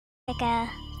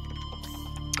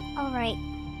Alright,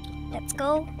 let's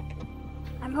go.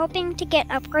 I'm hoping to get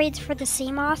upgrades for the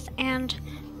sea moth and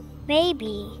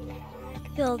maybe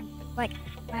build like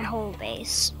my whole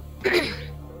base.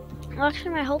 Well,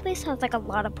 actually, my whole base has like a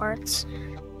lot of parts.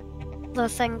 The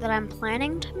thing that I'm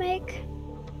planning to make.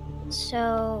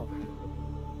 So,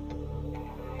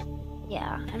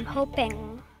 yeah, I'm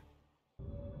hoping.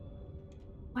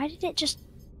 Why did it just.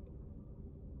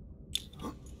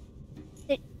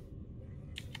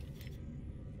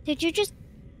 Did you just.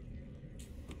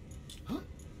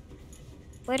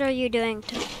 What are you doing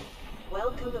to.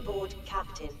 Welcome aboard,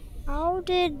 Captain. How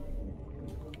did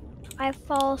I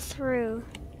fall through?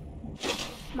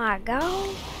 My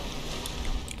god.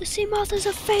 The sea moth is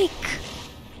a fake.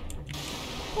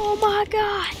 Oh my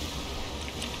god.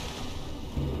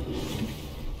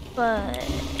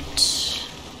 But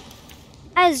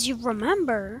as you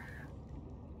remember,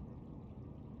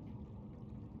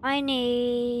 I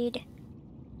need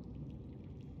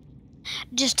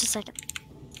just a second.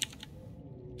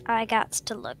 I got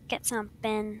to look at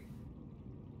something.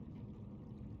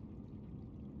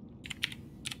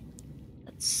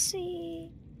 Let's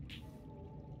see.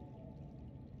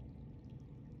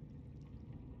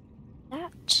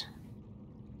 That.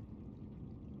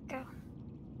 Go.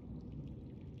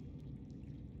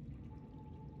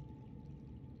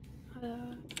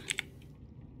 Uh,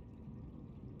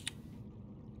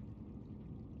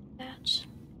 that.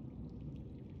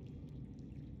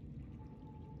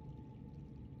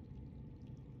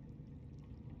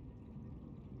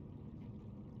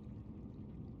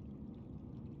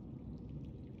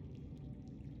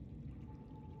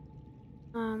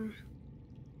 Um.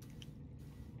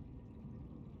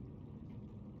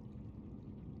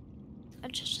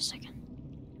 Just a second.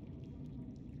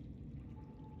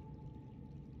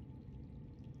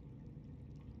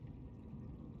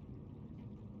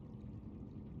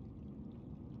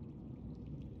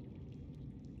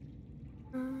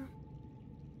 Mm.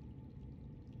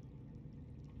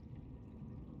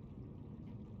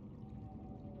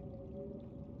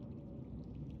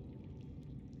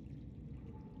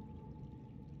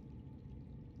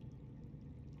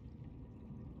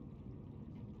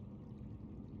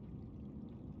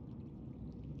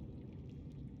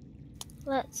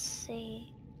 Let's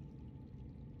see.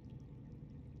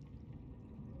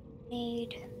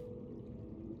 Need.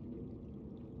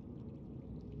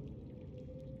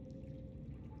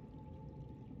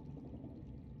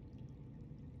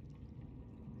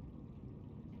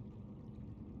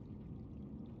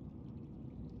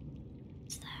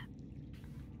 What's that?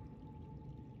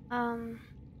 Um.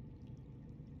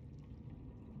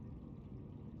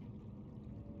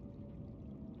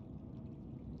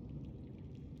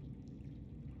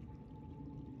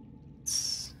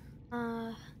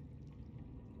 Uh.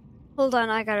 Hold on,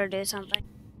 I gotta do something.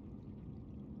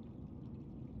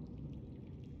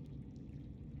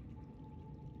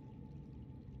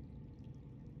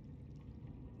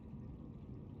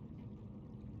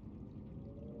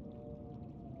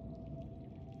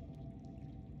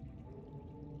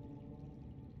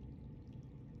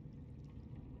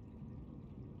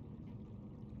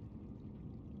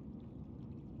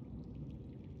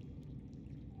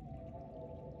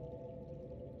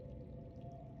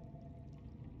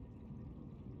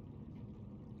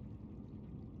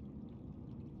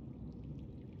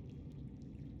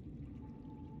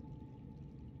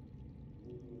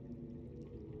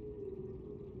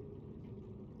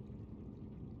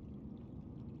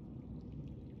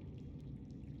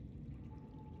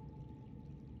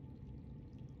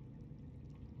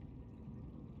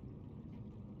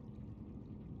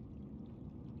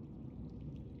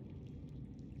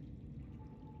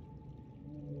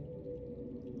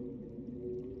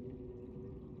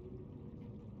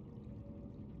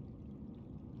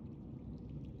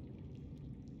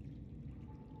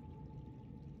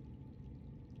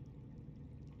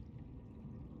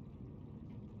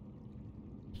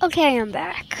 Okay, I'm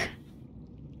back.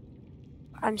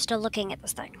 I'm still looking at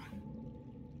this thing.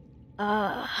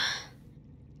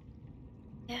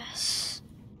 Yes.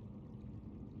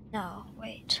 No,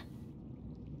 wait.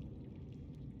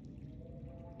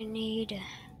 I need.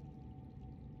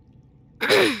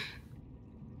 Okay.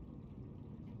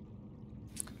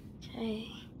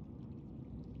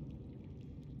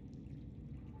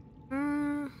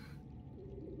 Mm.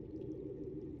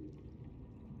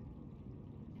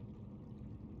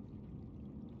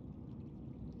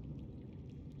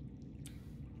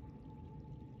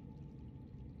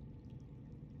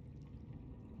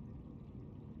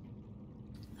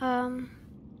 Um.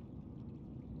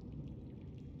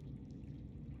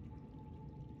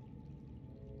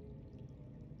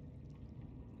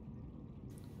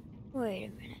 Wait a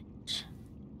minute.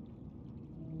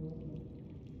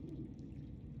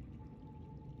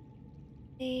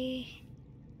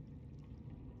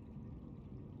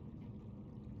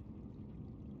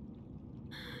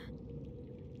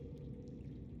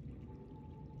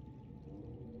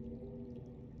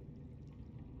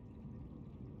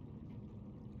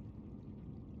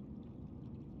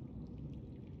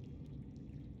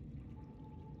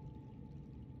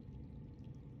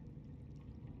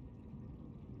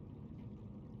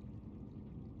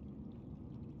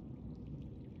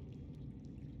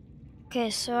 Okay,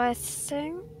 so I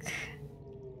think...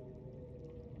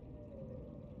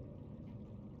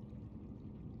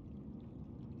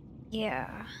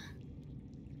 Yeah.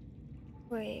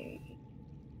 Wait.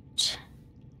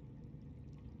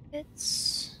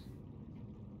 It's...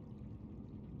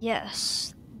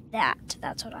 Yes,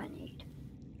 that's what I need.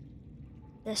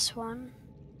 This one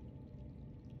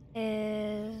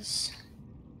is...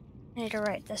 I need to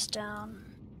write this down.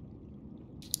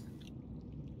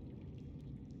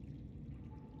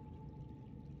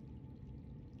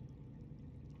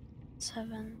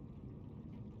 Seven.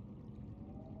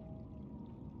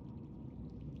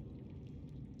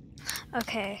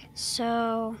 Okay,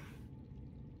 so...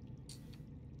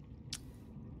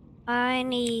 I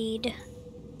need...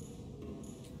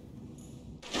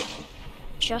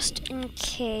 Just in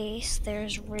case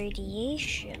there's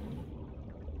radiation.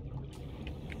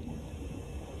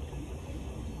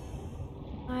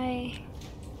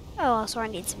 Oh, also I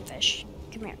need some fish.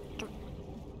 Come here. Come here.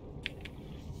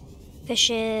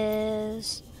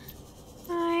 Fishes.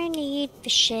 I need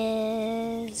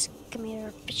fishes. Come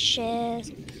here,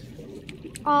 fishes.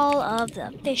 All of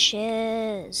the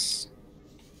fishes.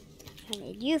 I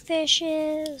need you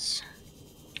fishes.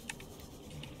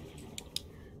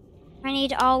 I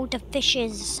need all the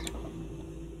fishes.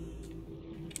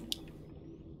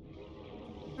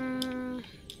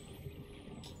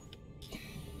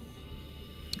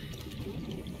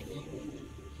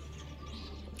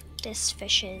 This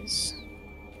fishes.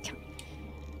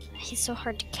 He's so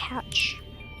hard to catch.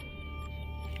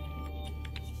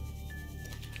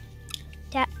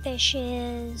 That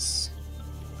fishes.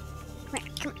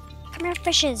 Come here,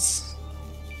 fishes.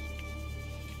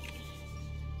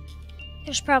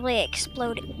 There's probably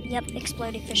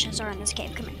exploding fishes are in this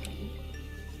cave. Come here.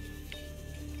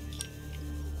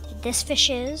 This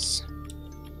fishes.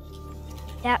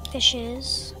 That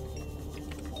fishes.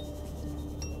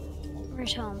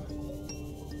 Where's home?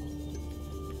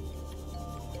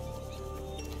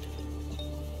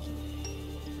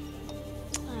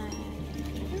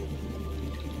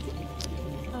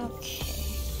 Okay.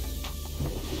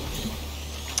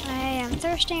 I am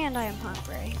thirsty and I am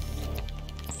hungry.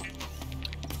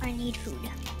 I need food.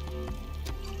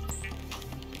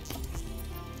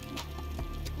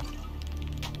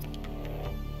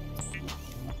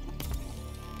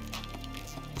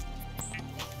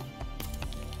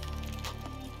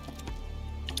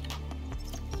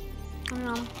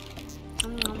 Nom.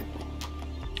 Nom nom.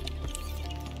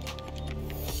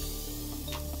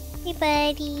 Hey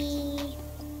buddy.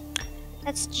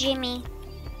 That's Jimmy.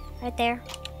 Right there.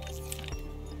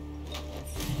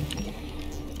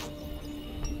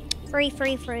 Free,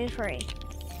 free, free, free.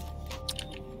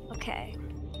 Okay.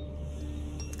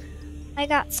 I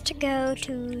got to go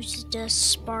to the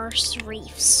sparse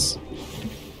reefs.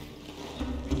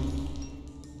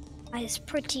 Eyes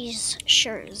pretty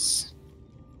sure's.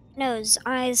 Nose,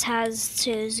 eyes, has,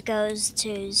 tos, goes,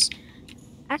 tos.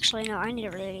 Actually, no, I need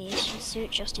a radiation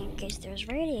suit just in case there's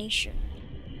radiation.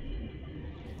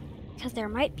 Because there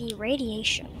might be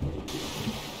radiation.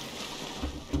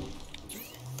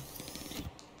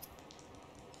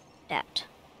 That.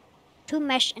 2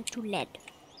 mesh and 2 lead.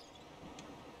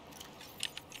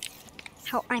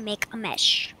 How I make a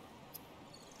mesh.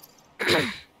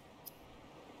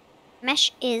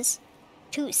 Mesh is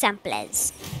 2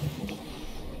 samples.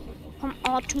 From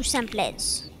all 2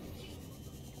 samples.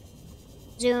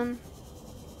 Zoom.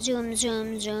 Zoom,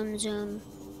 zoom, zoom, zoom.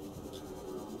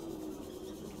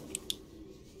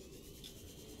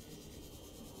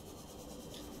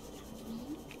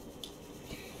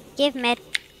 Give med.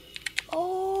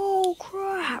 Oh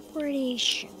crap,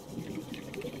 radiation.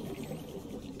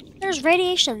 There's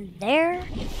radiation there?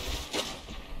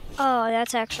 Oh,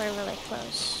 that's actually really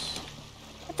close.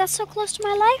 But that's so close to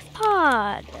my life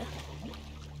pod.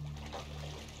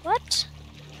 What?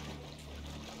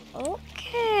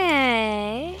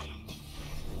 Okay.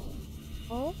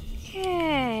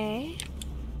 Okay.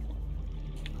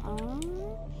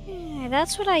 Okay.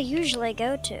 That's what I usually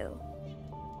go to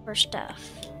for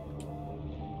stuff.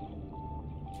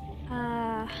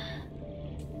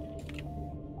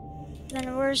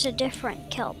 Then where's a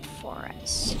different kelp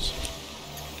forest?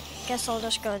 Guess I'll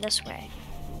just go this way.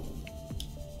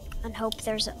 And hope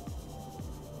there's a...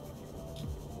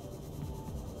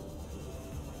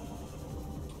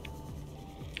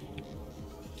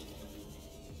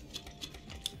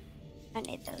 I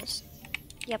need those.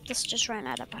 Yep, this just ran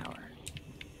out of power.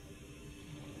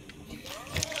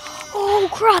 Oh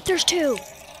crap, there's two!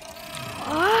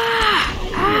 Ah!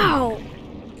 Ow!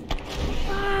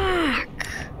 Fuck!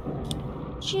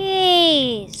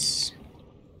 Jeez!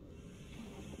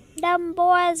 Them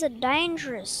boys are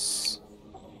dangerous.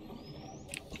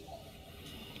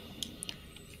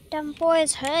 Them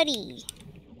boys hurty.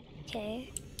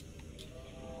 Okay.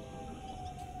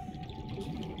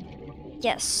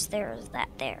 Yes, there's that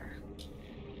there.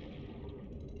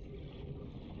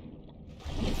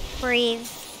 Breathe.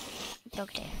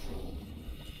 Okay.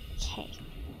 Okay.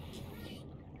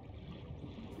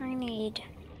 I need...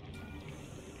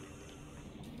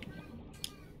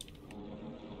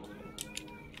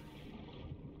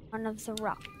 one of the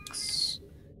rocks.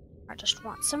 I just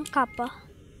want some copper.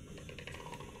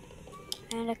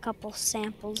 And a couple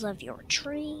samples of your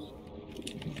tree.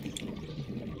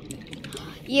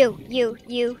 You.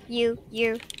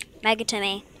 Make it to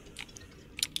me.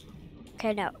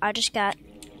 Okay, no, I just got...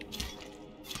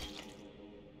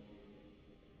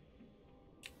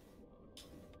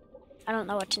 I don't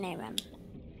know what to name him.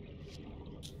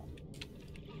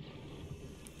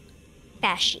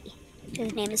 Fashy.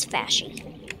 His name is Fashy.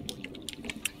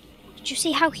 Did you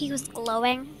see how he was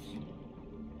glowing?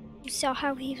 You saw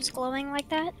how he was glowing like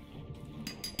that?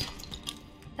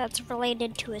 That's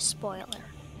related to a spoiler.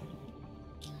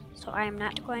 So I am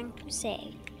not going to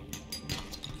say.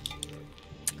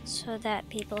 So that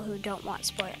people who don't want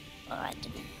spoiled. Oh,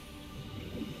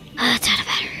 it's out of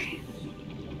battery.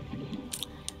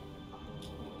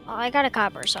 Well, I got a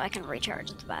copper so I can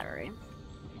recharge the battery.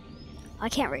 I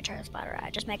can't recharge the battery,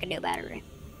 I just make a new battery.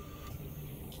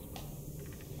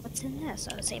 What's in this?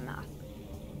 Oh, sea moth.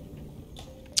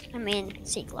 I mean,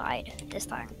 sea glide, this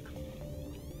thing.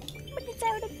 But it's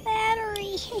out of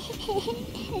battery.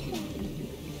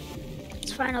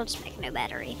 It's fine, I'll just make a new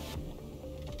battery.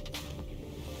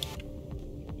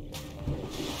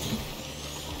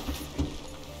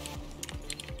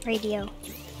 Radio.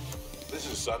 This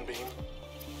is Sunbeam.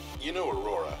 You know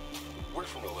Aurora. We're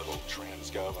from a little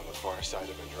transgov on the far side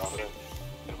of Andromeda,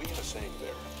 and we have a saying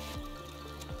there.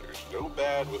 There's no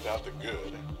bad without the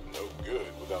good, no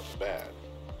good without the bad.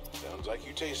 Sounds like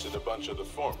you tasted a bunch of the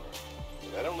former.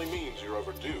 But that only means you're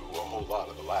overdue a whole lot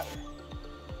of the latter.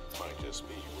 Might just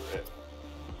be we're in.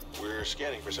 We're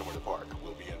scanning for somewhere to park.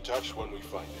 We'll be in touch when we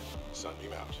find it.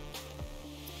 Sunbeam out.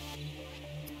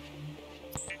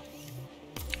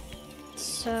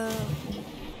 So...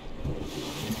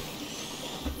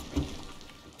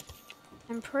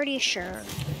 I'm pretty sure.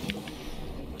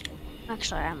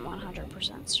 Actually, I'm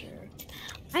 100% sure.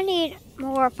 I need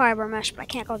more fiber mesh, but I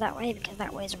can't go that way because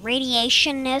that way is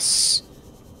radiationness.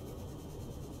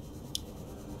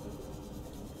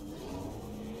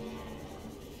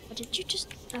 What did you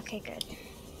just... Okay, good.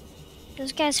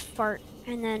 Those guys fart,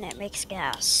 and then it makes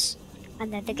gas.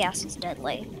 And then the gas is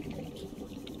deadly.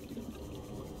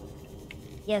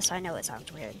 Yes, I know it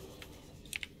sounds weird.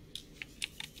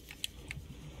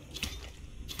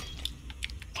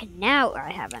 Okay, now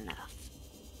I have enough.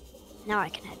 Now I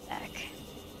can head back.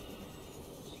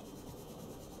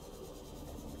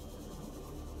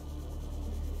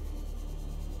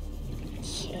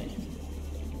 Okay.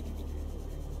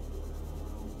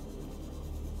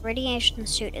 Radiation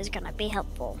suit is gonna be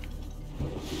helpful.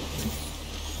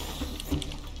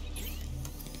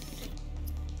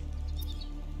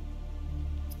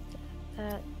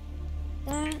 That.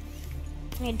 I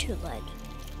need 2 lead.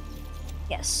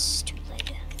 Yes, 2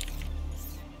 lead.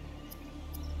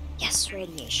 Yes,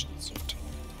 radiation suit.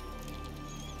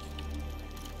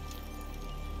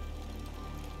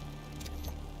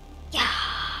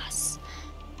 Yes!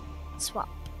 Swap.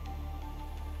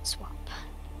 Swap.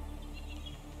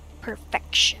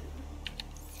 Perfection.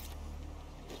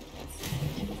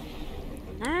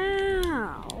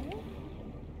 Now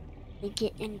we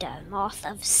get into Moth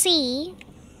of Sea.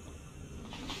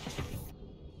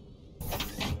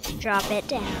 Drop it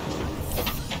down.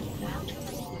 Welcome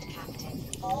aboard, Captain.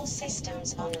 All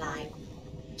systems online.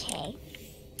 Okay.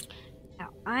 Now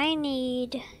I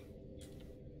need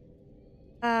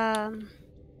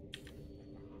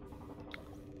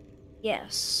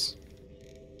yes.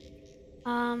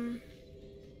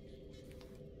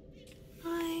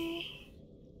 I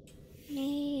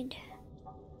need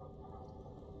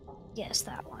yes,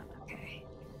 that one. Okay.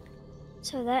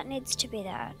 So that needs to be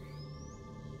that.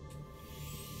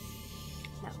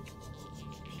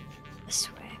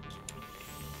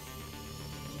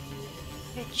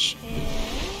 which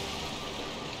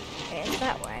is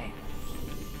that way.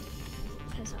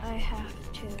 Because I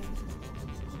have to...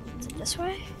 Is it this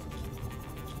way?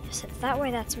 Yes, it's that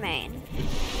way, that's main.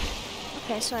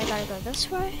 Okay, so I gotta go this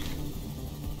way.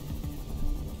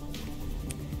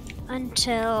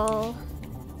 Until...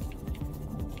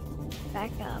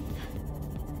 Back up.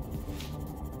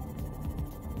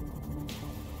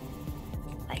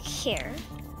 Like here.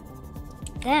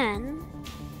 Then...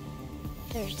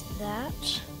 There's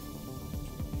that.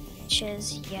 Which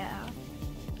is, yeah.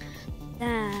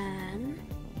 Then...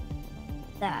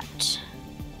 That.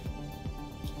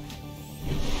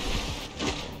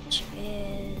 Which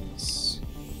is...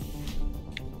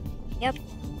 Yep.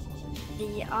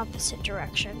 The opposite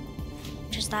direction.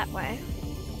 Which is that way.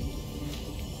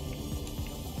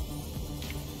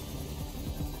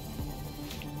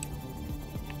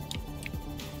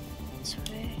 This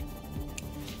way.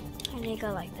 I need to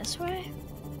go like this way.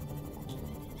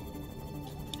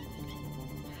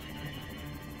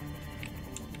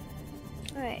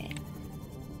 Wait.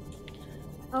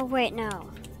 Oh wait, no.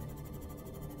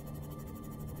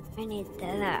 I need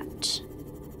that.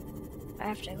 I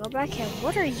have to go back here.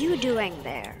 What are you doing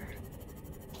there?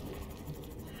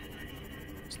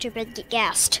 Stupid, get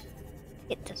gassed.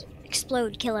 It doesn't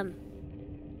explode, kill him.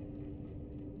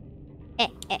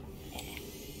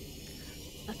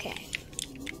 Okay.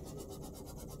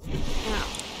 Now,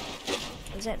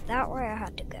 is it that way I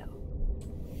had to go?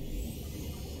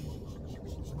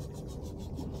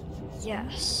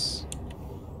 Yes.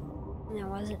 Now,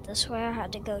 was it this way I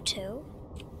had to go too?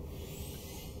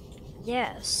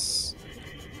 Yes.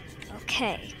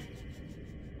 Okay.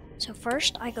 So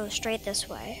first I go straight this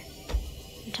way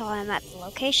until I'm at the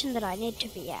location that I need to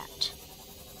be at.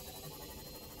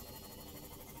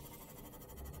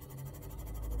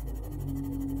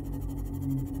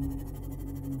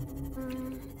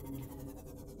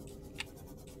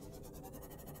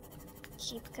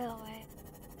 Keep going.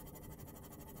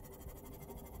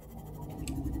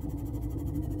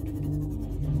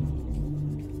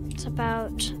 It's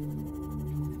about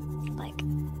like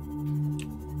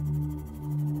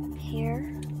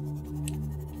here.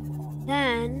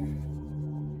 Then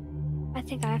I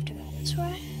think I have to go this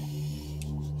way.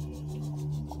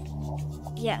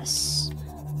 Yes.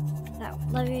 Now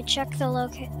let me check the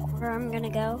location where I'm gonna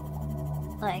go.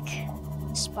 Like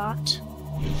spot.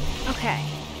 Okay.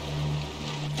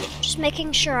 Just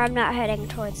making sure I'm not heading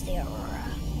towards the Aurora.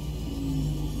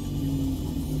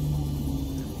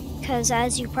 Because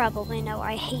as you probably know,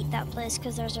 I hate that place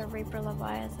because there's a Reaper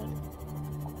Leviathan.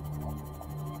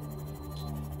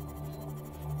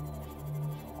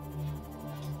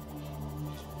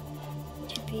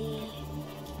 To be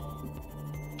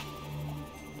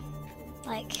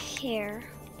like here.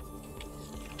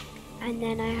 And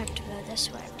then I have to go this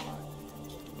way.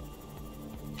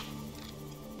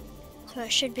 So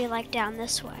it should be like down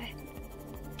this way.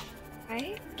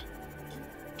 Right?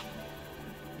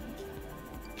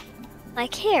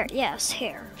 Like here, yes,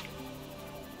 here.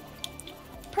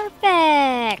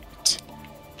 Perfect!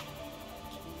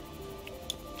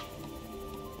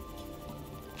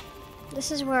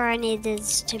 This is where I needed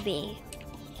to be.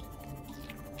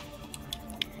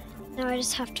 Now I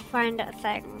just have to find a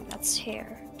thing that's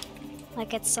here.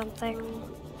 Like it's something...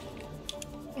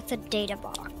 It's a data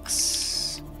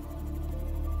box.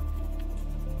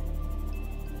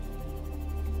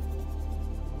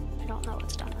 I don't know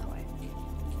what's down that way.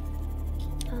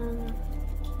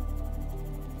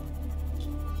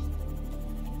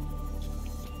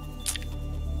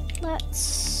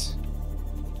 Let's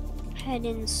head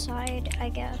inside, I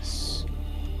guess.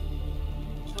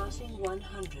 Passing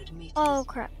 100 meters. Oh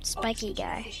crap, spiky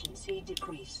guy. Efficiency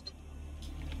decreased.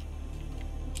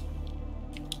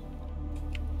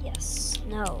 Yes,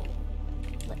 no.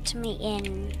 Let me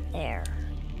in there.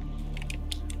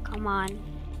 Come on.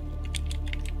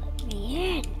 Let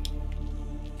me in.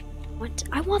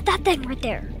 I want that thing right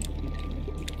there.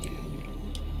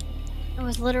 It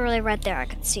was literally right there. I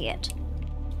could see it.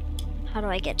 How do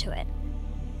I get to it?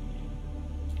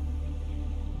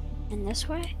 In this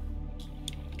way?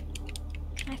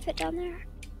 Can I fit down there?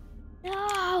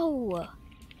 No!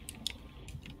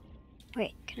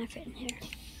 Wait, can I fit in here?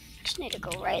 I just need to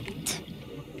go right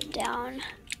down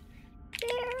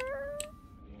there.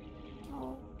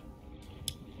 Oh.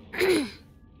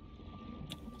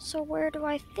 So where do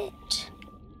I fit?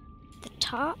 The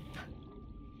top?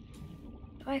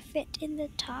 Do I fit in the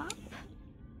top?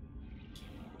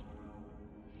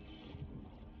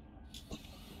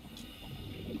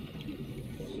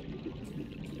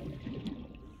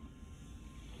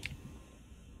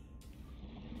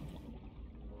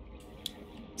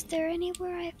 Is there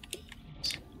anywhere I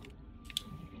fit?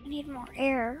 need more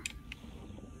air.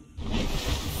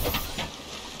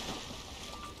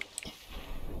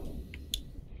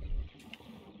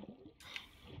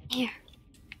 Here.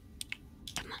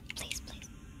 Come on, please, please,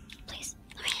 please.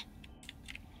 Let me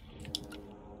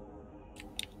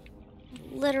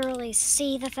in. Literally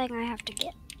see the thing I have to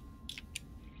get.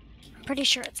 I'm pretty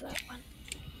sure it's that one.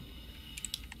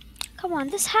 Come on,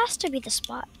 this has to be the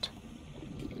spot.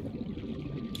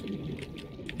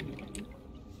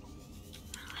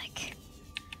 Like...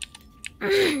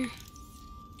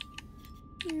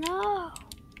 No.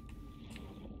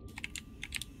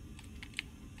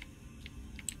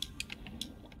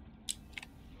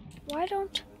 Why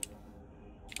don't...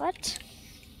 What?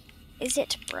 Is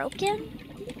it broken?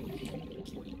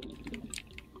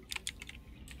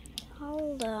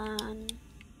 Hold on.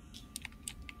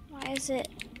 Why is it...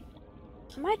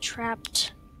 Am I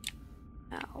trapped?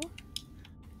 No.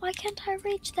 Why can't I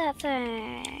reach that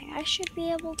thing? I should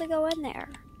be able to go in there.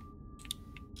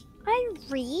 I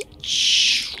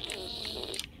reach?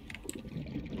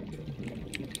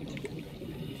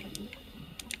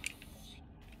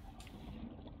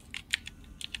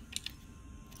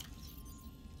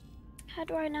 How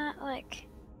do I not, like...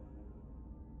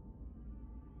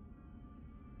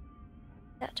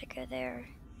 That to go there.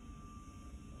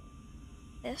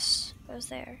 This goes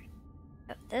there.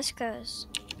 Oh, this goes...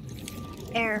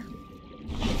 Air.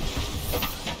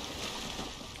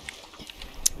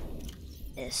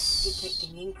 This...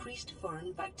 Detecting increased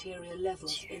foreign bacterial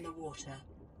levels in the water.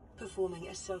 Performing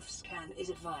a self-scan is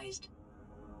advised.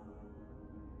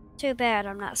 Too bad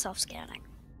I'm not self-scanning.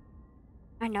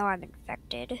 I know I'm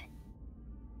infected.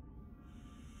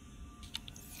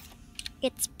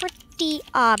 It's pretty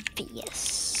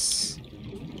obvious.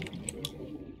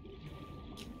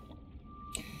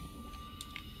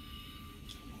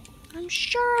 I'm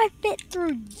sure I fit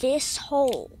through this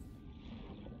hole.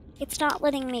 It's not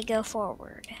letting me go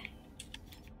forward.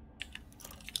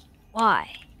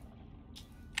 Why?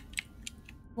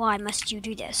 Why must you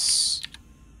do this?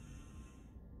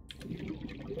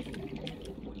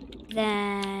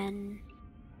 Then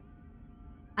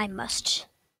I must.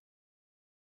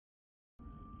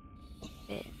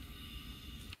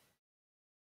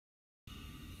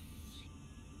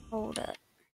 Hold up.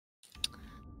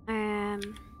 I am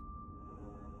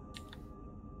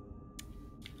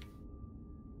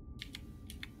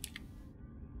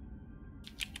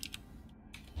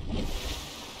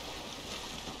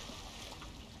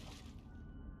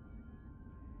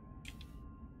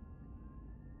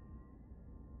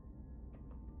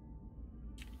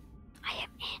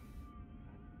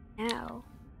in. No.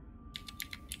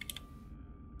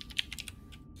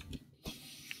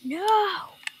 No!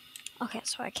 Okay,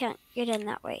 so I can't get in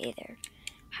that way either.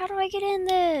 How do I get in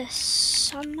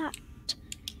this? I'm not...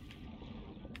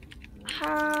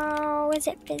 How is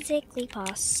it physically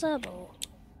possible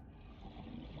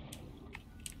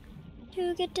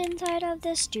to get inside of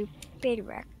this stupid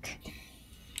wreck?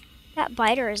 That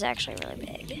biter is actually really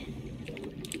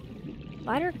big.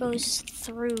 Biter goes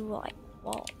through, like,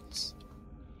 walls.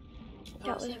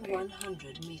 Passing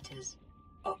 100 meters.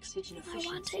 Oxygen I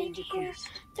want efficiency in here. decreased.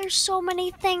 There's so many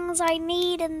things I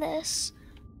need in this.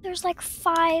 There's like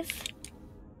 5,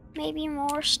 maybe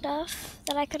more stuff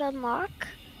that I could unlock.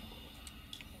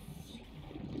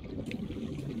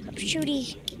 Stop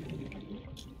shooty.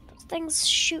 Those things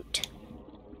shoot.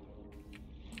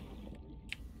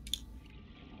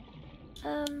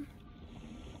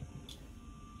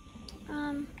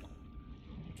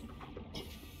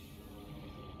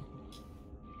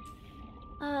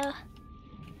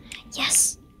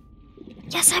 Yes!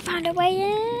 Yes, I found a way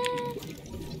in!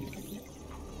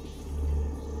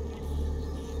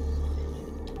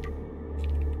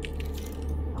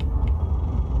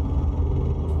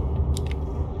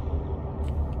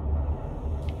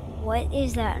 What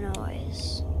is that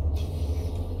noise?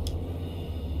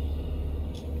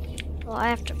 Well, I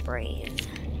have to breathe.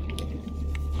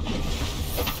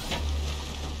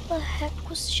 What the heck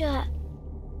was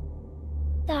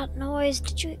that noise?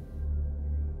 Did you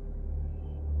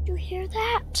hear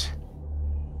that?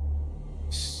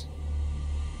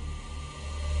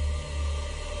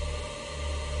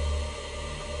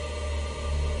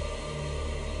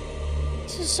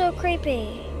 This is so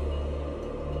creepy.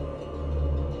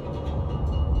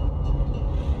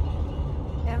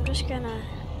 Okay, I'm just gonna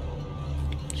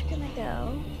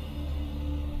go.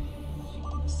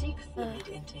 Seek fluid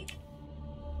intake.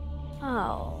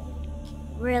 Oh,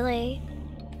 really?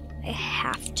 I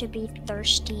have to be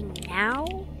thirsty now?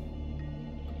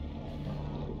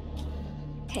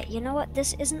 Okay, you know what?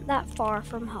 This isn't that far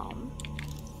from home.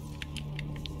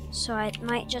 So I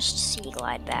might just sea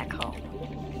glide back home.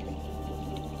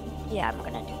 Yeah, I'm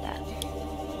gonna do that.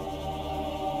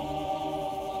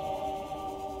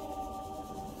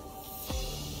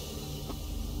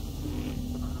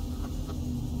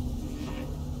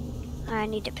 I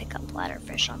need to pick up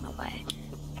bladderfish on the way.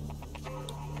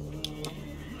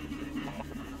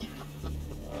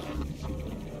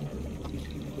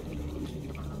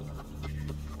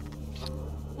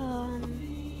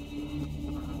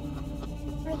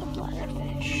 Where are the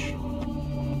bladderfish?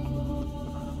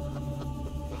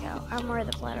 There we go. I'm where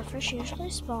the bladderfish usually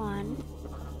spawn.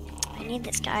 I need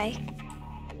this guy.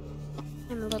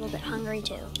 I'm a little bit hungry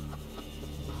too.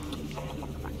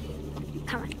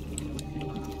 Come on. Come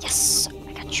on. Yes!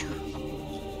 I got you.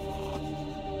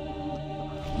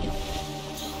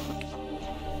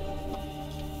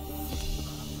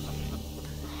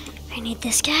 I need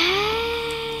this guy.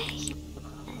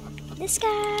 And this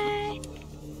guy.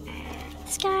 And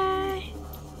this guy.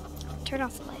 Turn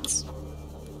off the lights.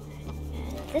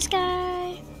 And this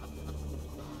guy.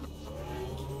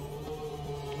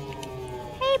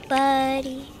 Hey,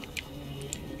 buddy.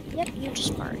 Yep, you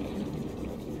just farted.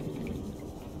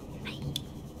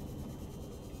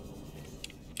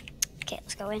 Okay,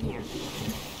 let's go in here.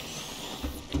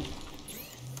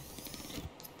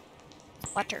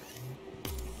 Water.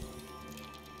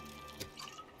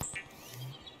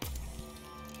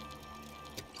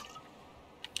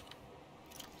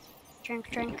 Drink,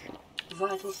 drink.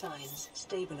 Vital signs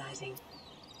stabilizing.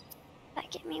 That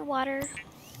give me water.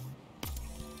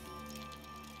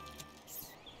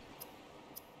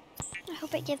 I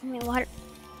hope it gives me water.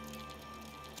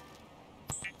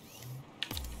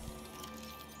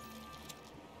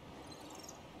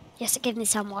 Yes, it gave me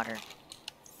some water.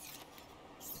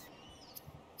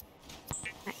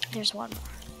 Right, there's one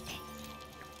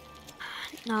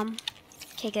more. Okay.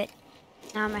 Okay, good.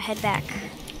 Now I'm gonna head back.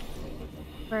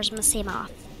 Where's my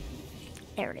Seamoth?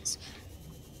 There it is.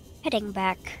 Heading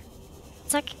back.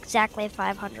 It's like exactly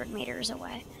 500 meters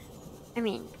away. I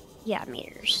mean, yeah,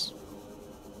 meters.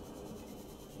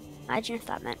 Imagine if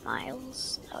that meant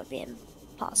miles. That would be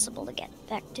impossible to get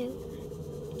back to.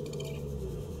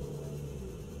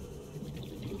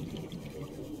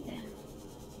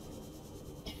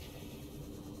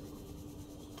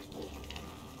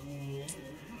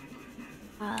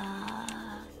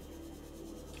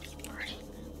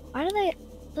 Why do they...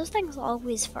 Those things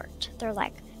always fart. They're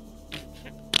like...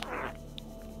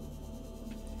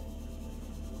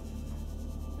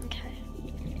 Okay.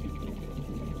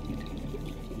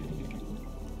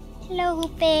 Hello,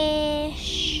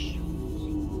 fish.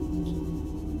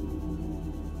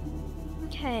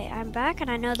 Okay, I'm back and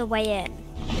I know the way in.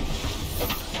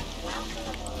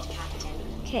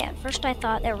 Okay, at first I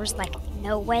thought there was like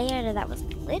no way in and that was a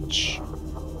glitch.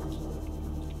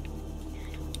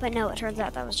 But no, it turns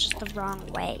out that was just the wrong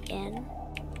way in.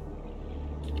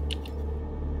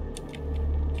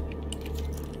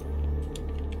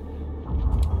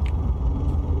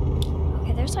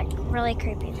 Okay, there's like really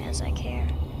creepy music here.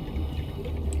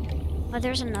 Oh,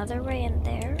 there's another way in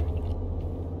there.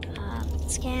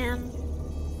 Scan.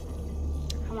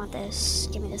 I want this.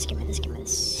 Give me this, give me this, give me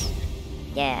this.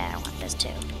 Yeah, I want this too.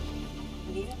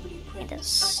 New Give me blueprint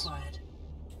this. acquired.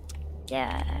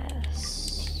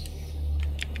 Yes.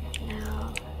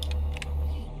 Now,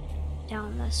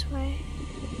 down this way.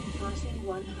 Passing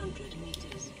 100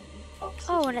 meters.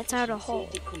 Oh, and it's out a hole.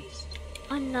 Decreased.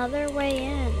 Another way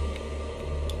in.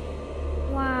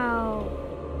 Wow.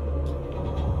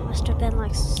 Must have been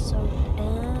like so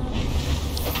bad.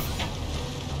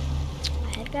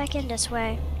 Head back in this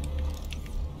way.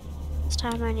 This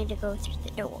time I need to go through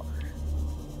the door.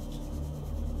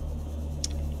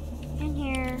 In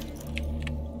here.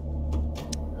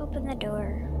 Open the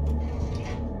door.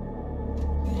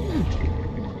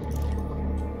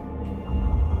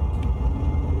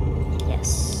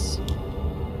 Yes.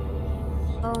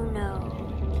 Oh no.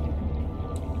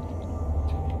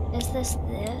 Is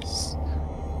this?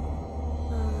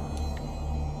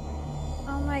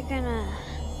 How am I gonna...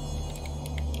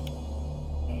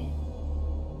 Okay.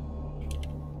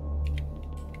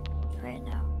 Right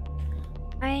now.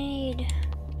 I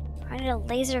need a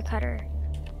laser cutter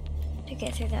to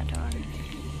get through that door.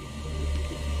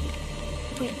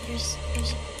 Wait, there's...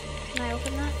 Can I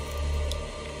open that?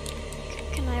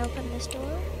 Can I open this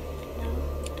door? No.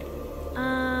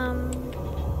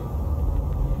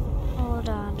 Hold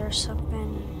on, there's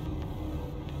something...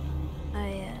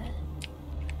 I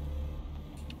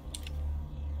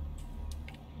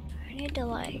need to,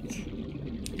 like...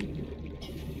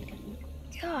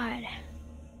 God.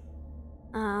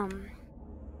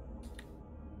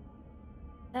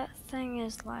 That thing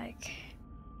is like...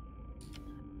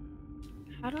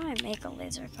 How do I make a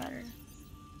laser cutter?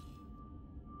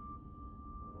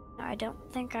 I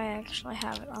don't think I actually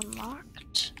have it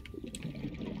unlocked.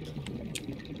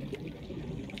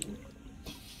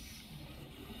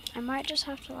 I might just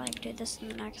have to like do this in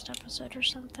the next episode or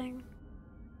something.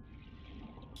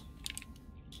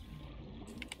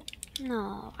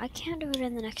 No, I can't do it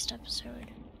in the next episode.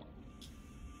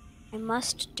 I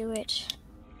must do it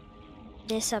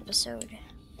this episode.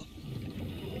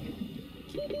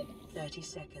 30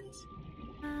 seconds.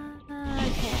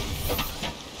 Okay.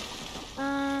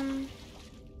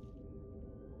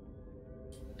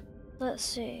 Let's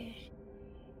see.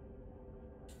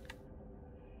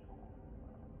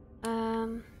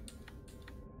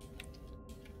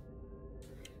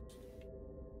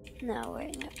 No,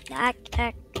 wait, no.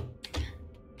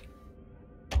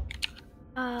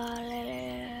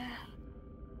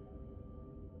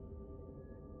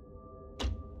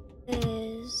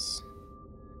 Is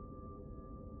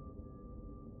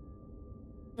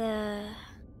the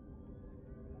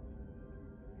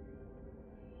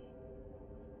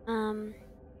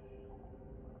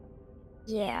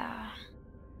yeah,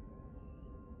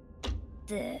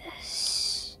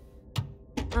 this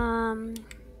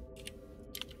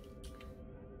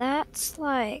that's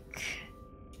like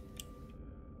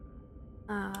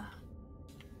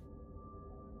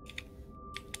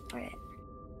wait.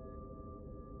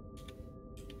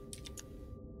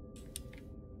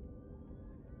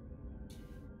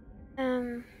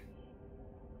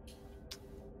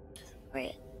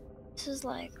 Wait, this is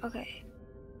like, okay.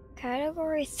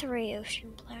 Category 3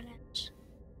 ocean planet.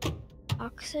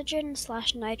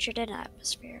 Oxygen/nitrogen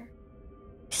atmosphere.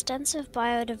 Extensive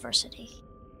biodiversity.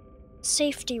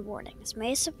 Safety warnings.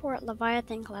 May support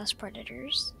Leviathan-class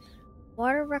predators.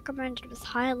 Water recommended with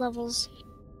high levels.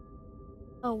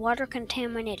 Water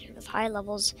contaminated with high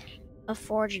levels of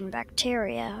foraging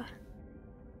bacteria.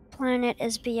 Planet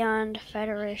is beyond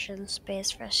Federation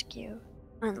space rescue.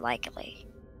 Unlikely.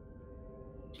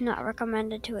 Not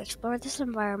recommended to explore this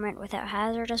environment without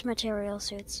hazardous material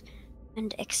suits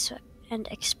and extensive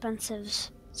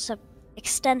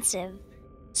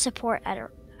support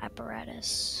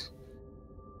apparatus.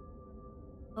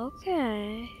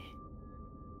 Okay.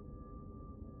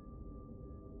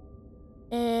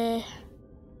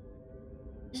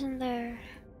 Isn't there?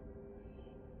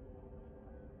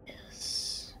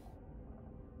 Yes.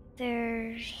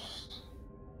 There's.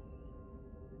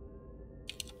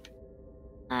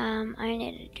 I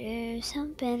need to do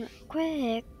something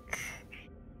quick.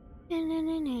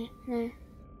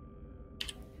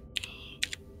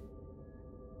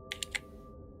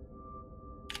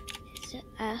 Is it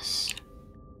S?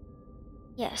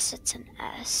 Yes, it's an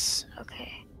S.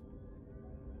 Okay.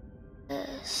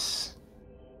 This.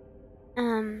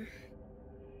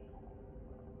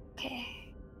 Okay.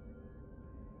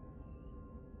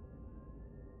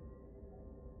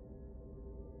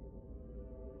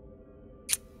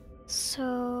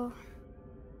 So.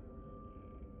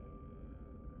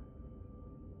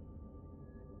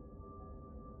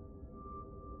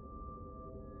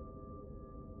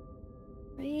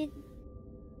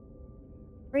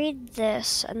 Read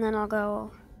this, and then I'll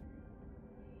go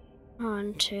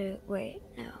on to. Wait,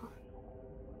 no.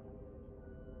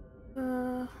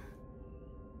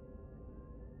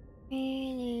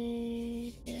 We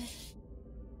need. Do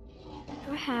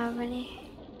I have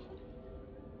any?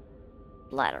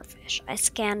 Bladderfish. I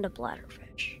scanned a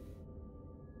bladderfish.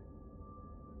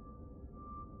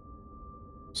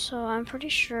 So I'm pretty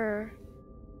sure.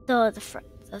 Though the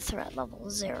threat level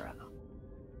is 0.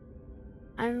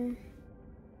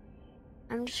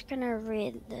 I'm just gonna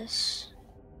read this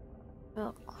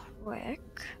real quick.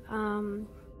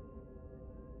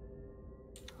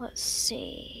 Let's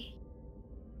see.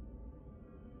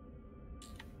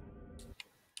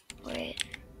 Wait.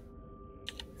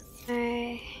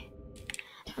 I'm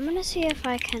gonna see if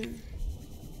I can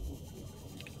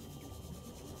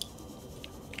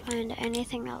find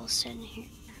anything else in here.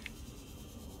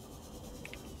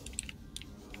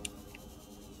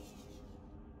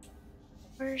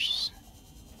 Where's...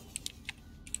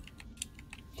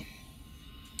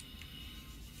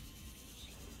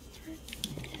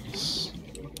 this?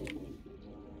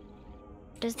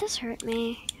 Does this hurt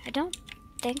me? I don't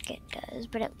think it does,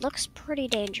 but it looks pretty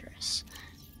dangerous.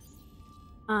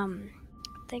 I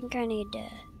think I need to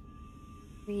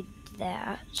read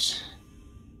that.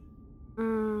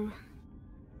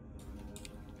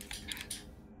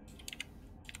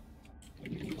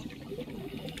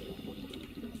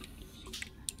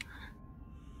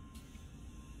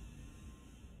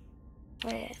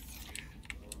 Wait.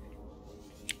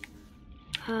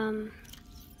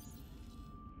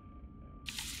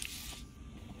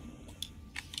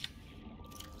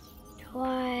 Do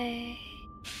I...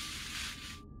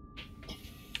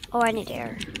 Oh, I need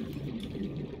air.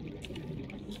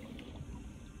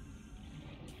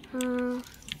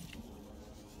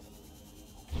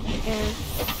 Air.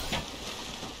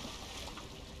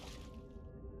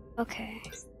 Okay.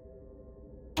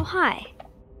 Oh, hi.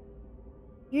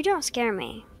 You don't scare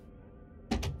me.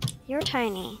 You're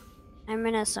tiny. I'm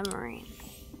in a submarine.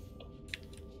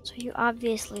 So you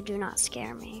obviously do not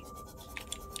scare me.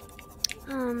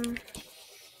 Oh,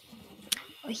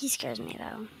 he scares me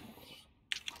though.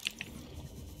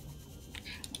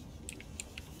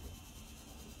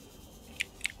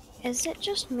 Is it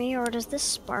just me, or does this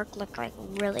spark look like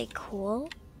really cool?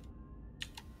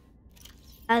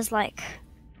 As like,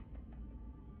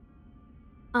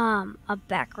 a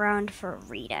background for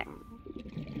reading.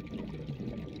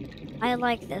 I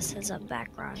like this as a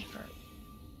background for...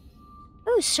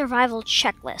 Ooh, survival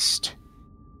checklist.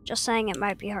 Just saying it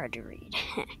might be hard to read.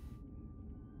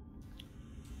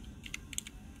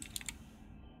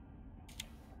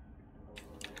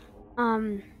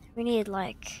 We need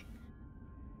like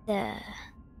the...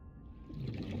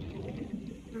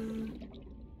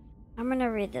 I'm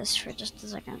gonna read this for just a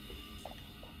second.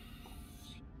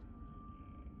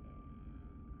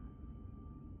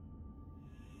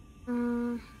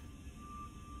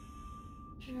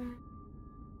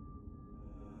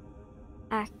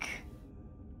 Ack.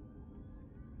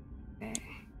 Okay.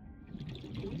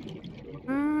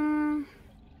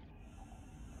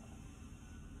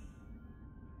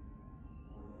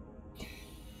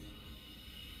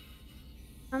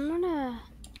 I'm gonna...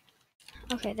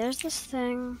 Okay, there's this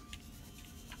thing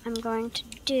I'm going to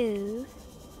do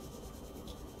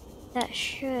that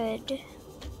should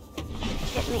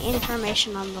get me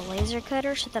information on the laser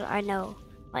cutter so that I know,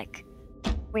 like,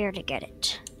 where to get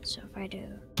it. So if I do...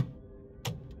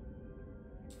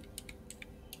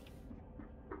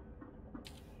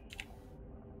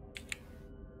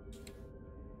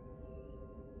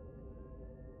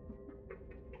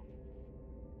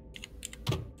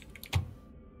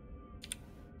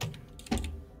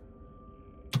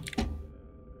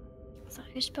 Is that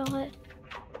how you spell it?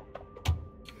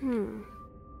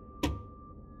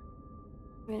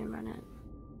 Wait a minute.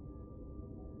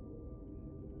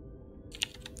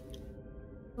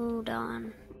 Hold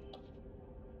on.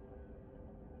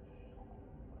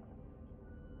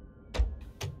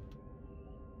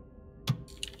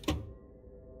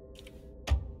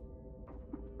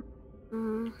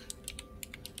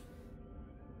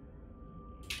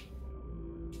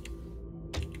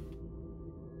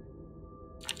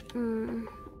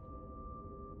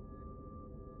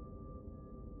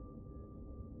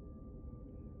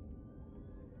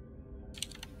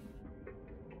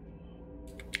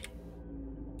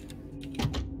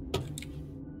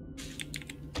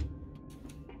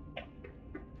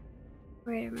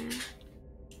 Wait a minute.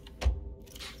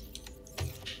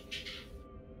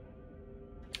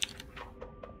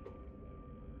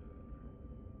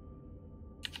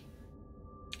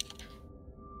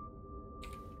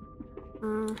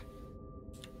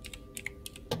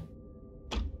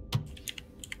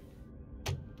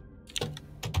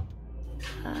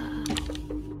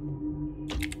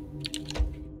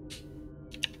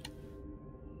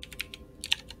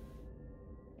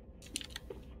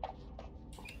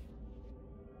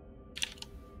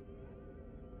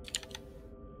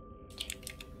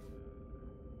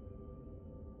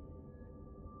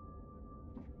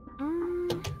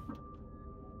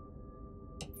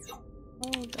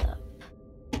 Hold up.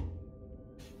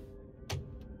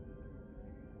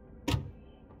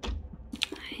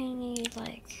 I need,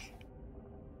 like...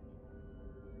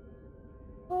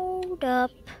 Hold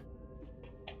up.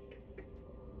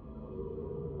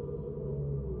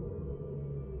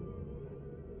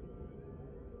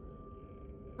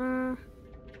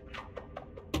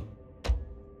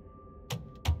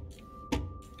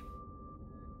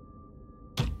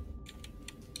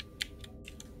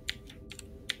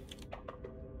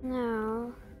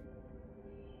 Now...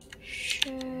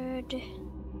 Should...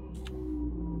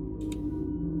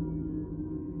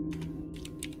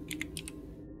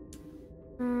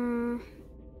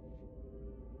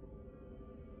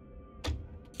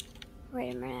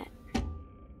 Wait a minute.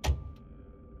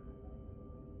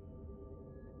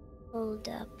 Hold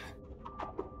up.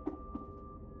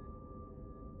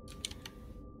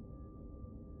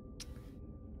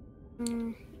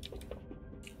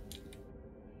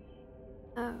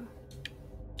 Oh.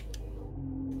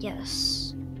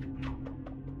 Yes.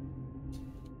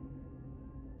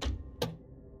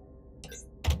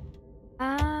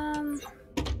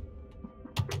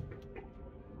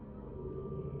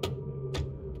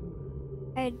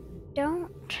 I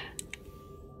don't...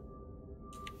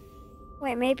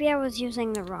 Wait, maybe I was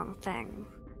using the wrong thing.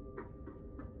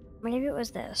 Maybe it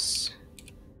was this.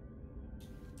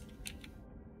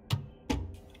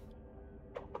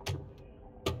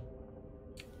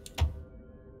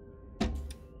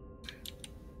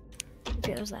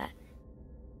 Maybe it was that.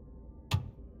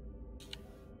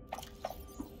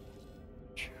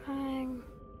 Trying.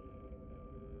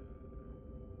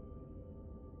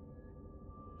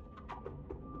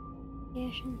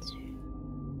 Patience.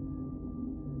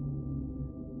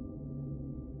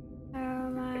 How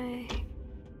am I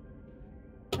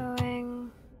going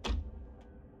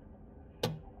to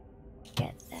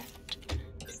get that?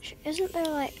 Isn't there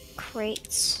like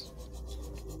crates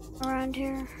around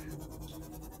here?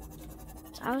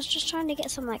 So I was just trying to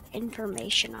get some like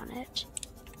information on it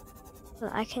so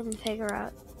that I can figure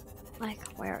out like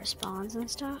where it spawns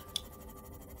and stuff.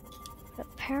 But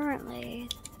apparently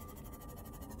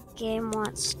the game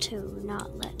wants to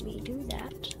not let me do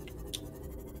that.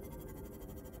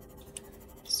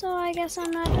 So I guess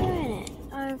I'm not doing it.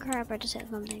 Oh crap, I just hit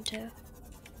something too.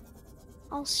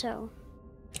 Also,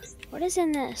 what is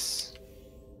in this?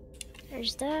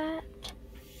 There's that.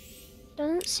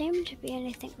 Doesn't seem to be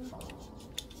anything.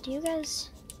 Do you guys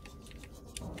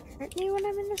hurt me when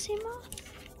I'm in the sea moth?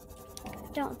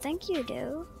 Don't think you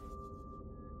do.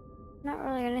 Not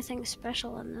really anything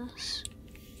special in this.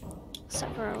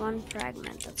 Except for one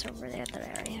fragment that's over there that I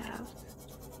already have.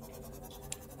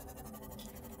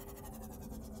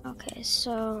 Okay,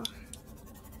 so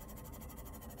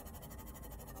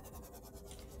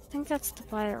I think that's the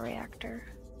bioreactor.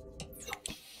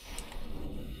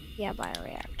 Yeah,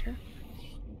 bioreactor.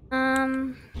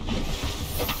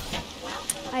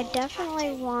 I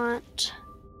definitely want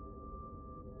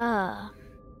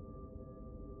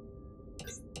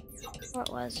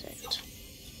what was it?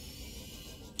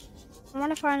 I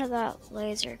want to find that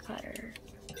laser cutter.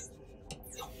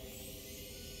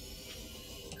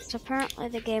 So apparently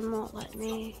the game won't let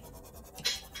me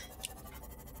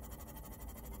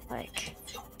like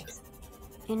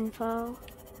info.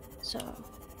 So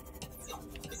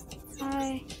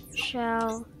I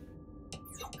shall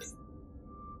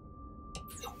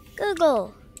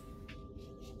Google.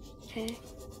 Okay.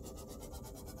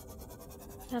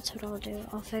 That's what I'll do.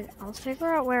 I'll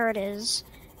figure out where it is.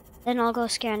 Then I'll go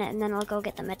scan it, and then I'll go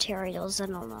get the materials,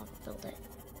 and I'll not build it.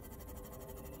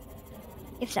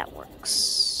 If that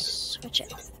works. Which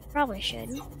it probably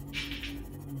should.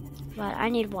 But I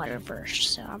need water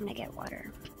first, so I'm gonna get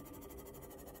water.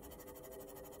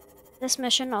 This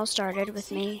mission all started with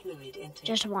me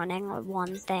just wanting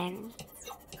one thing.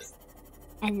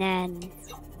 And then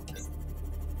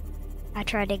I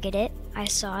tried to get it, I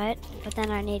saw it, but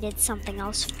then I needed something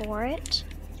else for it.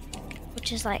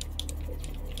 Which is like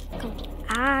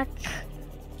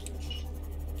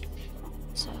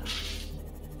so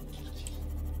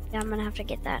yeah, I'm gonna have to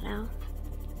get that now.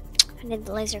 I need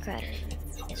the laser cutter.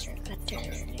 Laser cutter,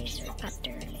 laser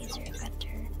cutter, laser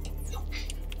cutter.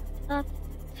 Up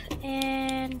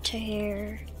and to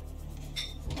here.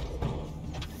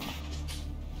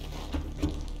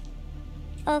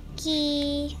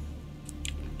 Okay.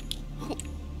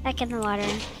 Back in the water.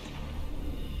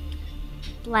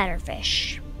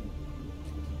 Bladderfish.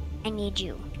 I need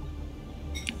you.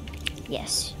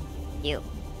 Yes, you.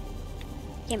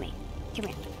 Gimme. Come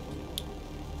here.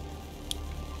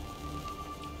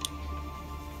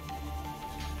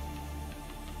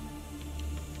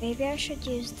 Maybe I should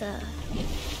use the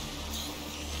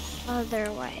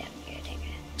other way of getting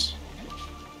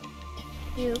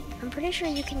it. I'm pretty sure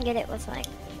you can get it with like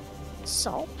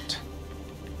salt.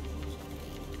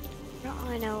 I don't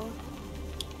really know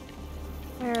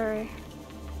where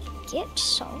to get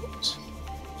salt.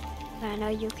 But I know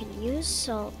you can use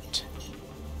salt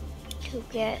to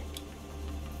get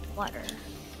water.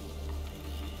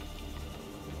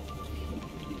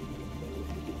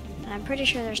 And I'm pretty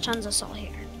sure there's tons of salt here.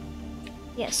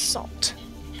 Yes, salt.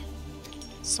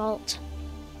 Salt.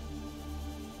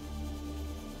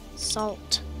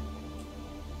 Salt.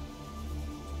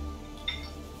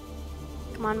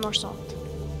 Come on, more salt.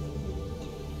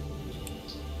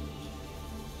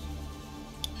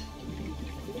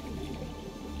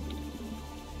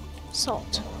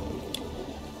 Salt.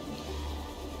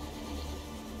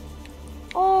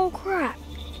 Oh crap.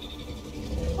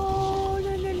 Oh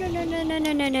no no no no no no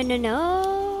no no no no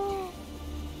no.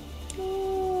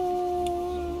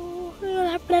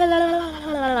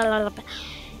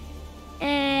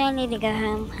 I need to go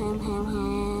home.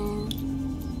 Home.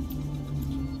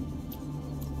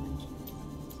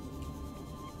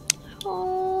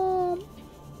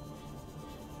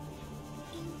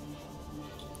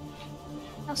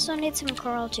 I also need some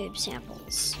coral tube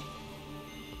samples.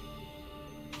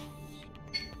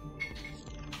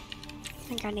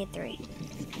 think I need 3.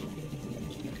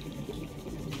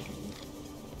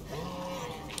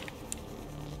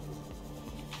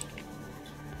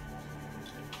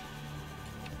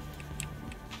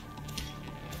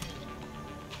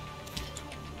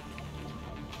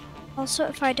 Also,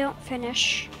 if I don't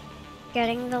finish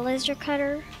getting the laser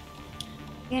cutter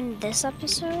in this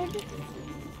episode,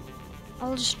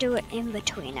 I'll just do it in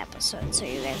between episodes so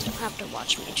you guys don't have to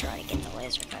watch me try to get the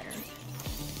laser cutter.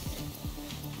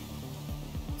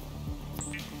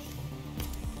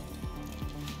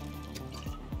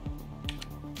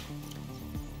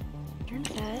 Turn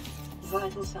that.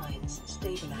 Vital signs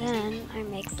stabilizing. Then I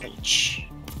make bleach.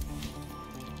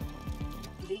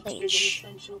 Bleach is an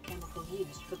essential chemical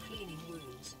used for cleaning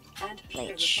wounds and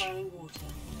purifying water.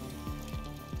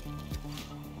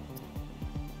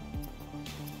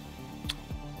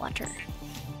 Water.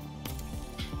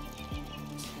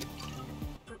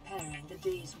 Preparing the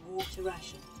day's water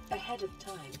ration ahead of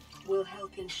time will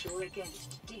help ensure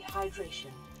against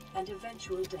dehydration and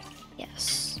eventual death.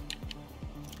 Yes.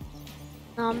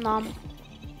 Nom nom.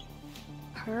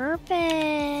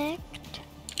 Perfect.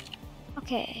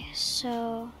 Okay,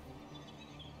 so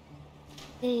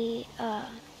to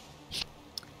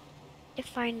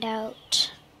find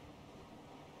out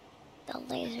the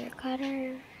laser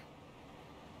cutter.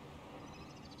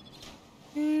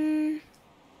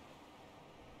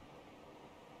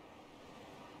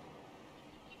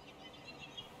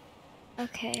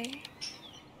 Okay.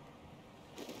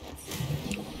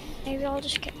 Maybe I'll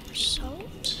just get more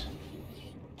salt.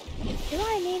 Do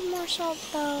I need more salt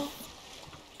though?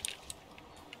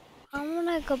 I'm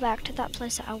gonna go back to that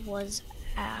place that I was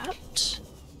at.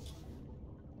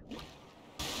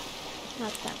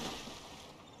 Not that one.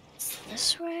 It's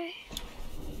this way.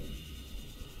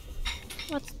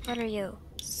 What are you?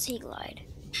 Sea glide.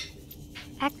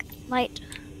 Heck, light.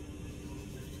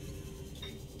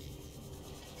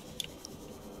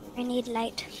 I need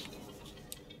light.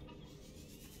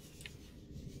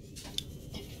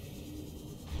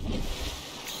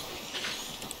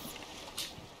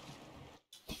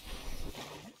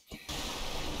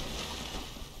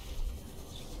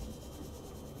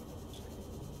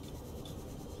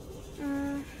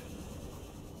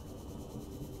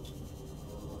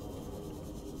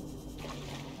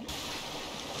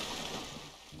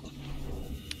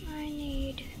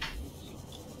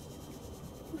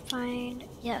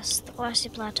 Yes, the glassy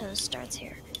plateaus starts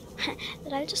here.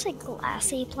 Did I just say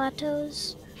glassy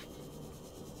plateaus?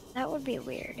 That would be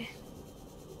weird.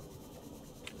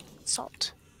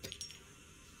 Salt.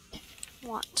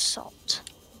 Want salt.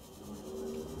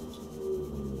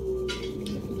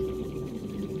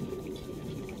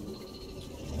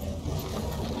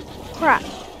 Crap.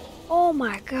 Oh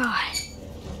my god.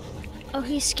 Oh,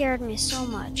 he scared me so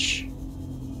much.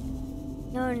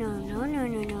 No, no, no, no,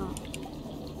 no, no.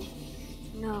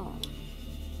 No.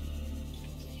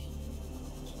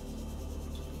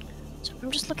 So I'm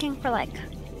just looking for like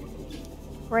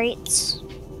crates.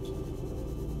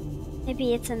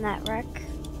 Maybe it's in that wreck.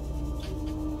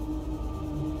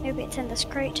 Maybe it's in this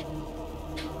crate.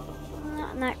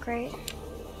 Not in that crate.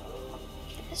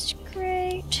 This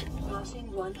crate.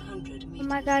 Passing 100 meters. Oh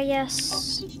my god, yes.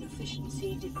 Oxygen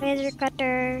efficiency decreased. Laser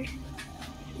cutter.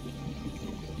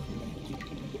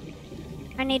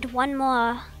 I need one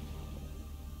more.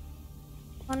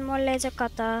 One more laser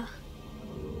cutter.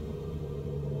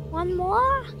 One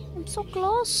more? I'm so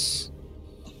close.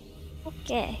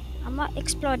 Okay, I'm gonna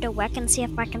explore the wreck and see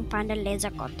if I can find a laser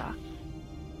cutter.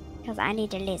 Because I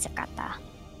need a laser cutter.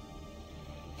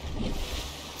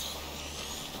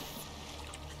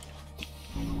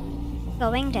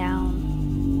 Going down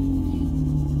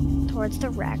towards the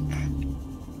wreck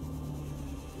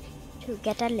to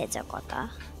get a laser cutter.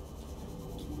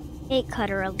 8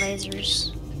 cutter of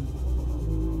lasers.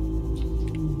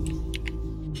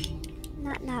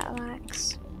 Not in that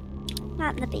box.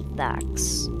 Not in the big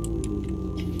box.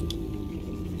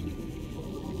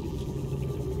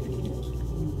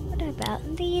 What about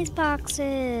in these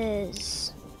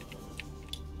boxes?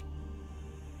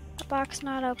 The box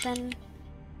not open.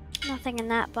 Nothing in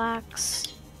that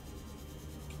box.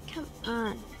 Come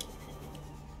on.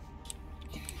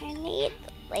 I need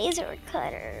the laser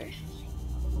cutter.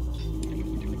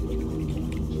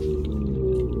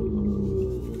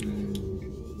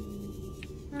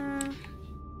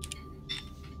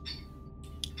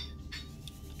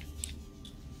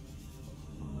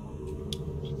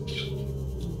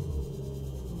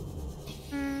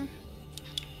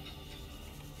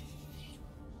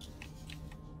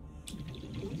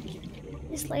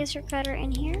 Is laser cutter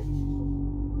in here?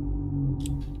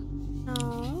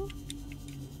 No.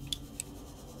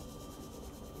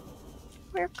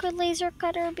 could laser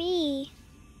cutter be?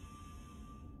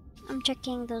 I'm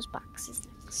checking those boxes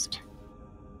next.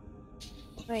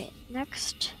 Wait,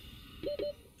 next.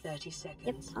 30 Yep,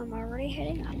 seconds. I'm already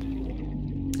heading up.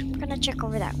 I'm gonna check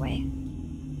over that way.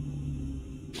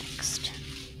 Next.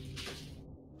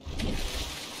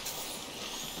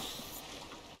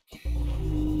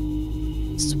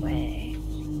 This way.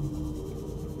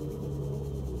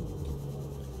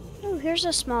 Oh, here's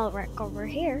a small wreck over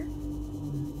here.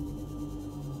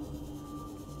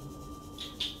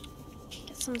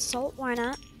 Get some salt, why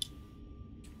not?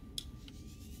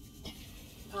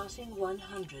 Passing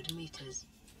 100 meters.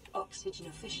 Oxygen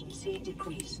efficiency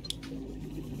decreased.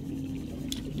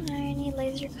 I need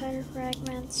laser cutter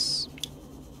fragments.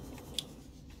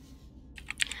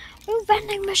 Ooh,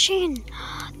 vending machine!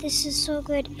 This is so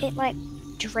good. It like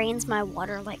drains my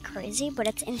water like crazy, but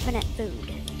it's infinite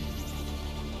food.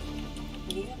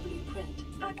 New blueprint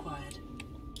acquired.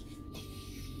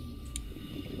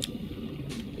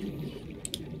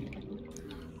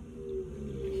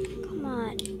 Come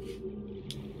on.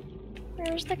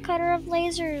 Where's the cutter of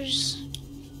lasers?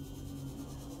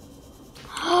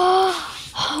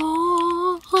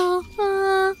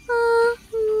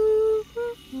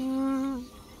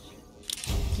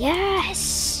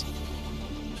 Yes!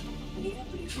 New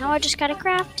blueprint Now I just gotta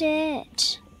acquired. craft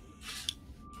it.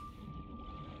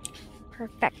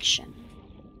 Perfection.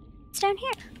 It's down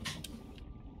here.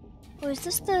 Oh, is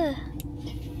this the...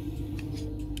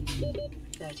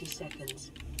 30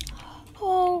 seconds.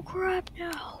 Oh, crap,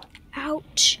 no.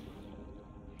 Ouch.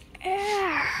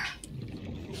 Air.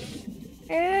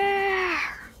 Air.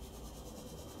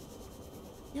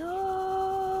 No.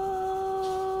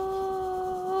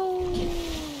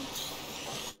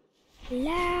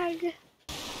 Lag.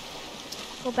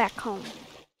 Go back home.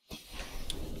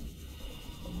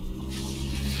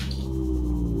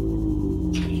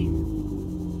 Okay.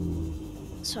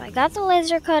 So I got the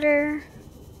laser cutter.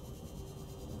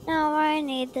 Now I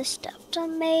need the stuff to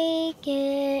make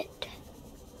it.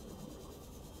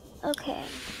 Okay.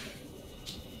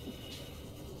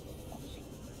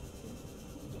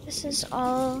 This is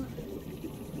all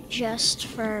just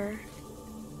for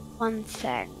one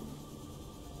thing.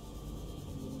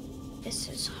 This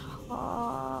is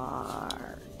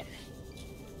hard.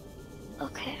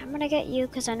 Okay, I'm gonna get you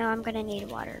because I know I'm gonna need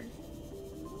water.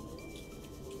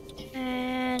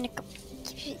 And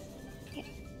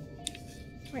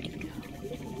where'd it go?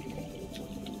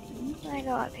 I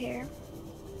go up here.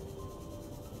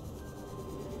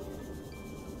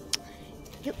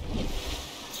 Yep.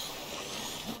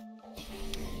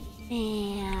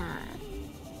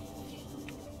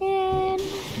 And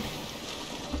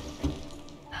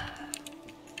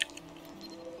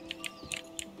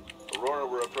Aurora,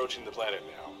 we're approaching the planet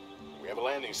now. We have a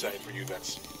landing site for you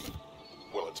that's...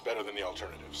 well, it's better than the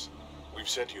alternatives. We've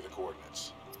sent you the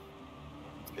coordinates.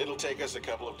 It'll take us a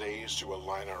couple of days to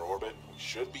align our orbit. We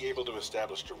should be able to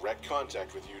establish direct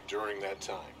contact with you during that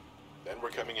time. Then we're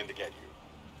coming in to get you.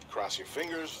 Cross your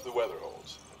fingers, the weather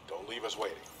holds. Don't leave us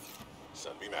waiting.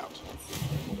 Sunbeam out.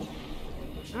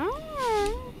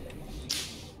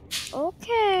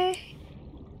 okay.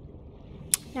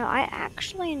 Now I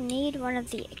actually need one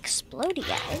of the explodey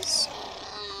guys.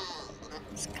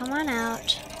 So come on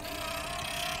out.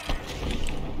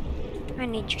 I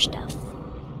need your stuff.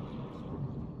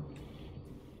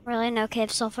 Really? No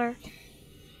cave sulfur?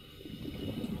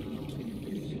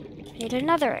 Need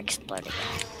another exploding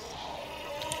guy.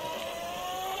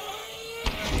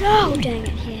 No! Dang it,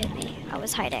 he hit me. I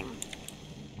was hiding.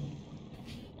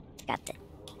 Got it.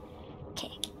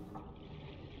 Okay.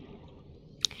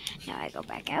 Now I go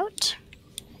back out.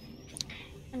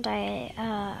 And I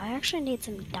actually need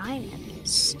some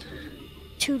diamonds.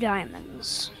 2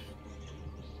 diamonds.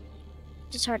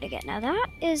 It's hard to get. Now that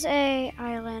is a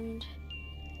island.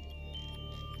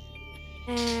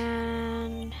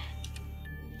 And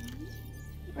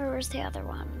where was the other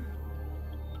one?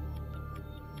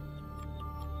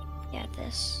 Yeah,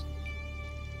 this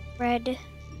red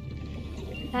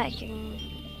that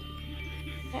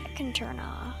can turn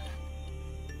off.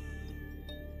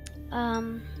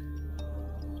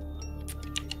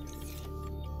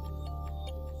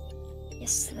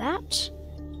 Yes, that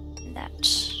and that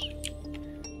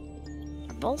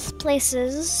are both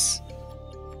places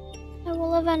I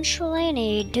will eventually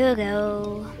need to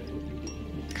go.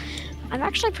 I'm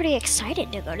actually pretty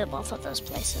excited to go to both of those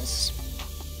places.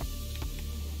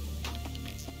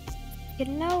 You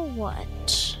know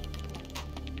what?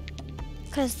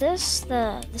 Because this,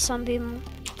 the sunbeam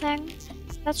thing,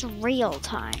 that's real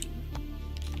time.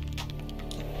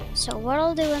 So what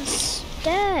I'll do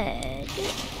instead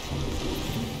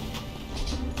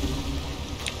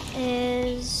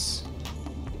is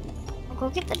I'll go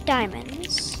get the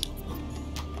diamonds.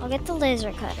 I'll get the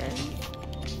laser cutter.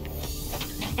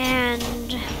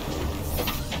 And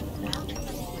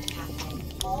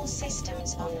All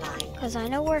systems online. because I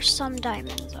know where some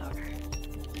diamonds are.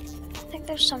 I think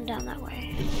there's some down that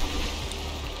way.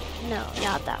 No,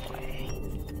 not that way.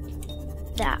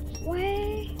 That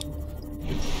way?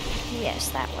 Yes,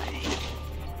 that way.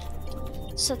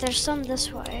 So there's some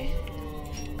this way.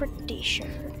 Pretty sure.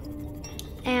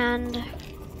 And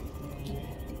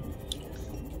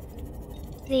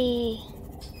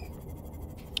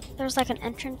there's like an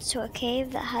entrance to a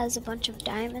cave that has a bunch of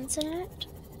diamonds in it.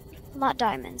 Not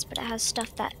diamonds, but it has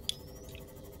stuff that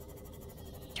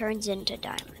turns into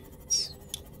diamonds.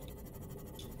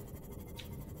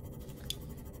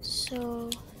 So,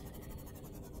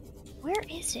 where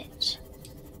is it?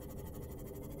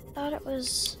 Thought it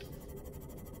was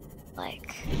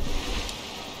like,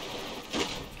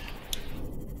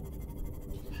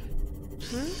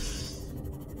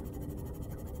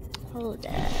 hold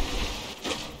up.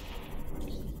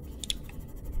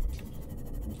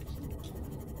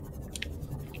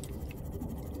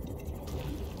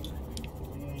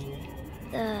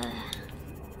 I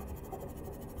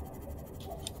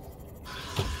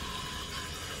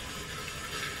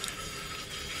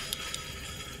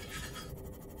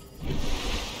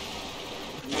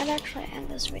might actually end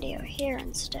this video here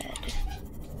instead.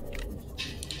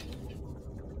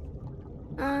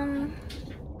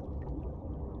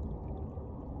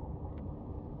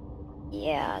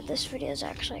 Yeah, this video's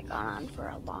actually gone on for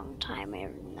a long time,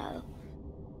 even though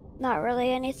not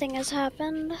really anything has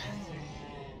happened.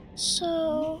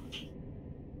 So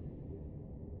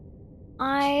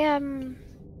I am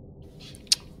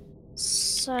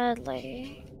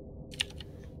sadly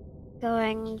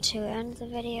going to end the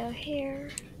video here.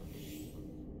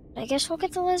 I guess we'll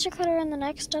get the laser cutter in the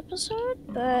next episode,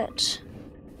 but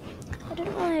I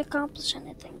didn't really accomplish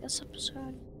anything this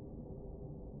episode.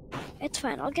 It's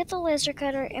fine, I'll get the laser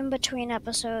cutter in between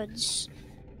episodes,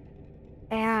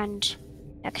 and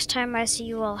next time I see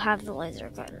you, I'll have the laser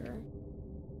cutter.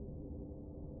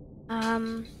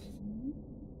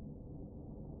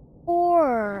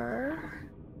 Or,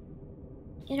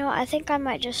 you know, I think I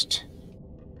might just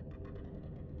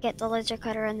get the laser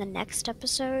cutter in the next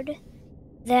episode.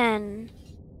 Then,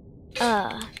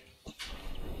 after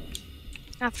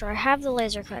I have the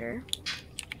laser cutter,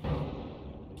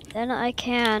 then I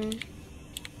can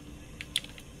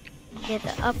get the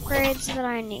upgrades that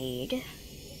I need.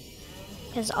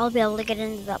 Because I'll be able to get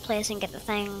into that place and get the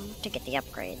thing to get the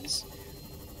upgrades.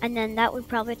 And then that would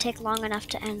probably take long enough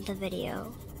to end the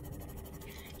video.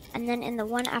 And then in the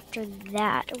one after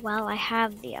that, while I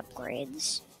have the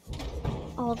upgrades,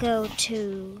 I'll go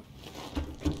to...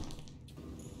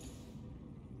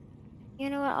 You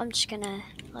know what, I'm just gonna,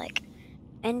 like,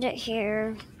 end it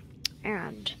here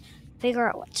and figure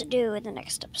out what to do in the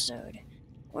next episode.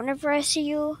 Whenever I see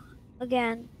you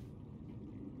again,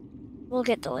 we'll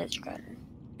get the laser cutter.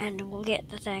 And we'll get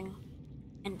the thing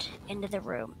and into the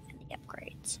room and the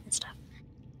upgrades and stuff.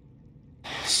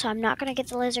 So I'm not gonna get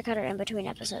the laser cutter in between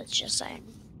episodes, just saying.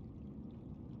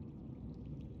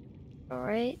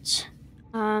 Alright.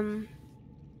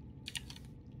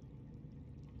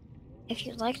 If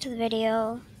you liked the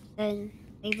video, then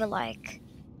leave a like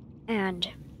and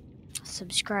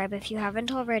subscribe if you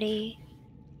haven't already.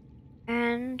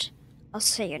 And I'll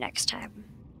see you next time.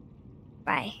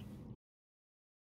 Bye.